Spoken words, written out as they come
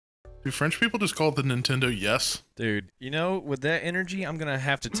Do French people just call it the Nintendo Yes? Dude, you know, with that energy, I'm gonna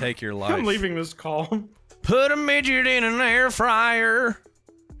have to take your life. I'm leaving this call. Put a midget in an air fryer.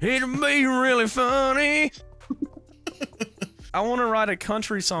 It'll be really funny. I want to write a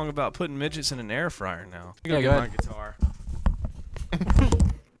country song about putting midgets in an air fryer now. I'm gonna get my guitar.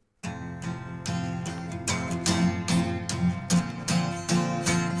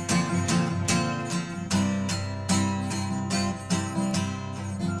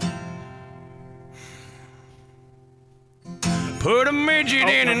 Put a midget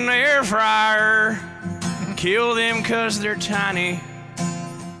in an air fryer. Kill them 'cause they're tiny.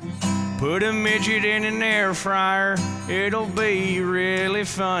 Put a midget in an air fryer. It'll be really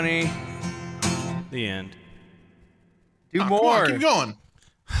funny. The end. Do Come more. on, keep going.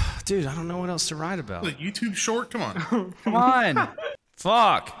 Dude, I don't know what else to write about. The YouTube short? Come on. Come on.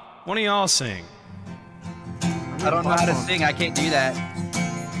 Fuck. One of y'all sing. I don't know how to sing. I can't do that.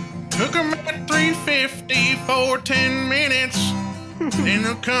 Cook them at 350 for 10 minutes. Then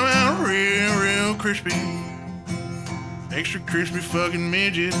they'll come out real crispy. Extra crispy fucking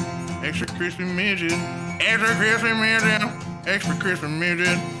midget. Extra crispy midget. Extra crispy midget. Extra crispy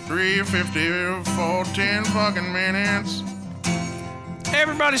midget. 350 for 10 fucking minutes.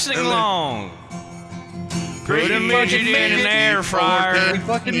 Everybody sing along. Put a midget in an air fryer.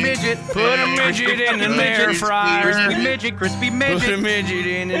 Fucking midget. Put a midget in an air fryer. Crispy midget. Crispy midget. Put a midget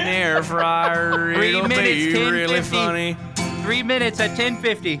in an air fryer. 3 It'll minutes, be 10:50. really funny. 3 minutes at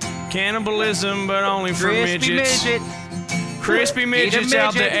 10:50. Cannibalism, but only for Crispy midgets. midget. Crispy midgets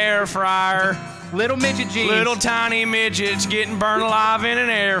out the midget. air fryer. Little midget jeans. Little tiny midgets getting burned alive in an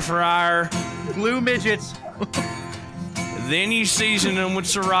air fryer. Blue midgets. Then you season them with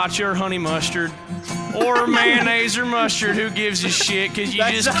sriracha or honey mustard. Or mayonnaise or mustard, who gives a shit, because you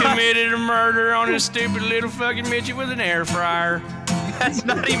That's just not- committed a murder on a stupid little fucking midget with an air fryer. That's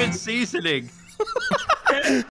not even seasoning.